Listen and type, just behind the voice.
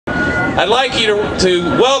I'd like you to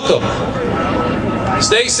welcome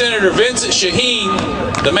State Senator Vincent Sheheen,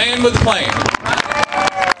 the man with the plan.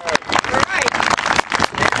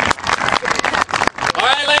 All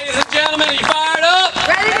right, ladies and gentlemen, are you fired up?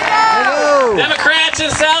 Ready to go! Democrats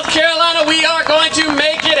in South Carolina, we are going to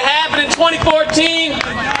make it happen in 2014.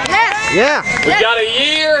 Yes! Yeah! We've got a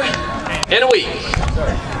year and a week.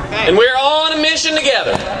 And we're on a mission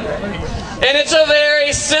together. And it's a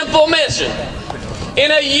very simple mission. In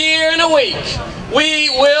a year and a week, we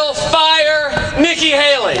will fire Nikki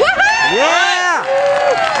Haley. Yeah!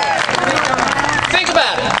 Think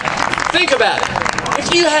about it. Think about it.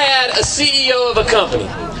 If you had a CEO of a company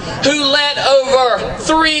who let over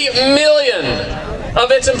 3 million of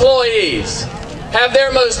its employees have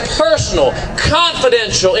their most personal,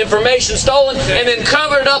 confidential information stolen and then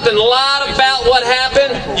covered up and lied about what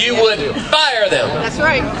happened, you would fire them. That's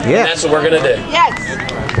right. Yeah. And that's what we're going to do.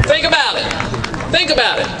 Yes. Think about it. Think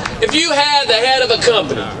about it. If you had the head of a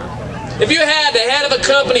company,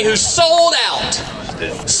 who sold out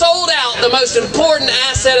the most important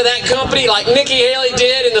asset of that company like Nikki Haley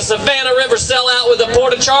did in the Savannah River sellout with the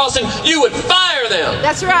Port of Charleston, you would fire them.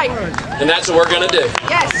 That's right. And that's what we're going to do.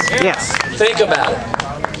 Yes. Yes. Think about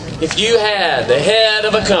it. If you had the head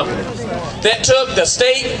of a company that took the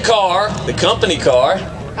state car, the company car,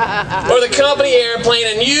 or the company airplane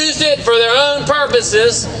and used it for their own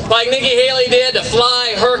purposes, like Nikki Haley did to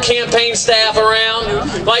fly her campaign staff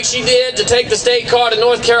around, like she did to take the state car to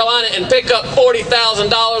North Carolina and pick up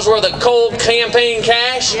 $40,000 worth of cold campaign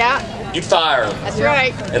cash, Yeah. you'd fire them. That's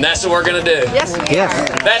right. And that's what we're going to do. Yes, we Yes.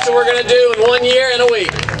 are. That's what we're going to do in 1 year and a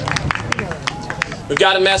week. We've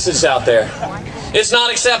got a message out there. It's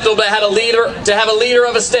not acceptable to have a leader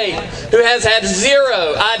of a state who has had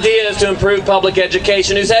zero ideas to improve public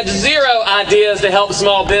education, who's had zero ideas to help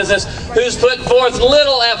small business, who's put forth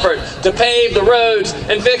little effort to pave the roads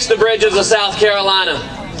and fix the bridges of South Carolina.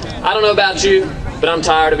 I don't know about you, but I'm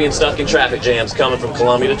tired of being stuck in traffic jams coming from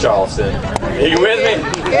Columbia to Charleston. Are you with me?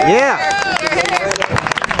 Yeah.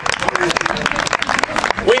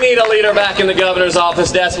 We need a leader back in the governor's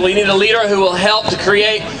office desperately. We need a leader who will help to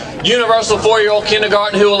create universal 4-year-old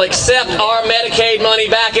kindergarten, who will accept our Medicaid money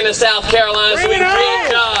back into South Carolina so we can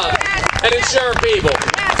create jobs and insure people.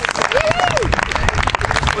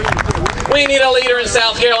 We need a leader in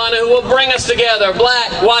South Carolina who will bring us together,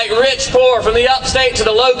 black, white, rich, poor, from the upstate to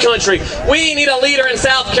the low country. We need a leader in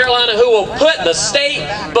South Carolina who will put the state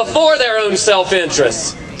before their own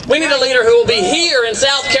self-interests. We need a leader who will be here in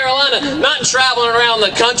South Carolina, not traveling around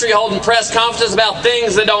the country holding press conferences about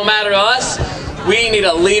things that don't matter to us. We need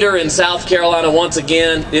a leader in South Carolina, once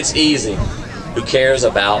again, it's easy, who cares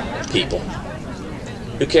about people.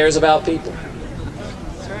 Who cares about people.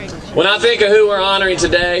 When I think of who we're honoring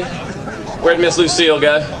today, where'd Miss Lucille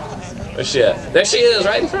go? Where's she at? There she is,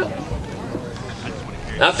 right in front.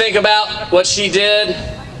 I think about what she did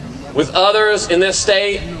with others in this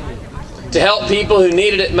state to help people who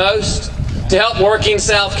needed it most, to help working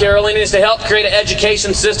South Carolinians, to help create an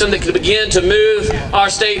education system that could begin to move our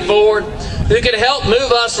state forward, who could help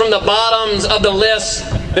move us from the bottoms of the list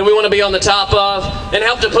that we want to be on the top of, and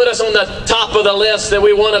help to put us on the top of the list that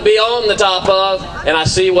we want to be on the top of. And I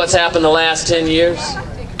see what's happened the last 10 years.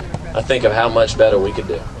 I think of how much better we could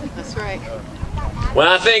do. That's right. When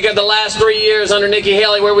I think of the last 3 years under Nikki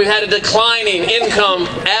Haley, where we've had a declining income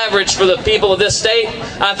average for the people of this state,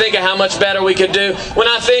 I think of how much better we could do. When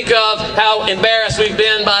I think of how embarrassed we've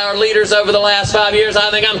been by our leaders over the last 5 years, I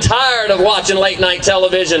think I'm tired of watching late night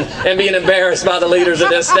television and being embarrassed by the leaders of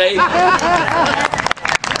this state.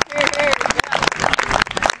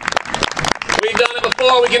 We've done it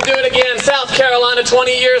before, we can do it again. South Carolina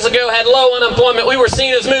 20 years ago had low unemployment. We were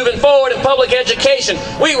seen as moving forward in public education.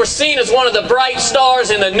 We were seen as one of the bright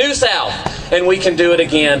stars in the New South. And we can do it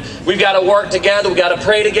again. We've got to work together. We've got to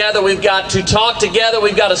pray together. We've got to talk together.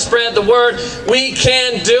 We've got to spread the word. We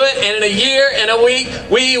can do it. And in a year and a week,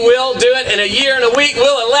 we will do it. In a year and a week,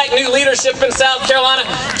 we'll elect new leadership in South Carolina.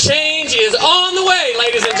 Change is on the way,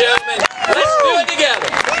 ladies and gentlemen. Let's do it together.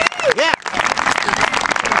 Yeah.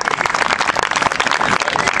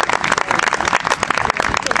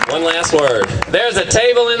 One last word. There's a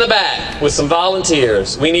table in the back with some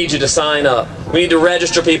volunteers. We need you to sign up. We need to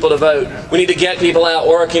register people to vote. We need to get people out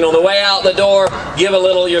working. On the way out the door, give a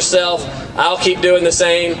little yourself. I'll keep doing the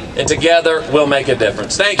same, and together we'll make a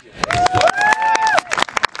difference. Thank you.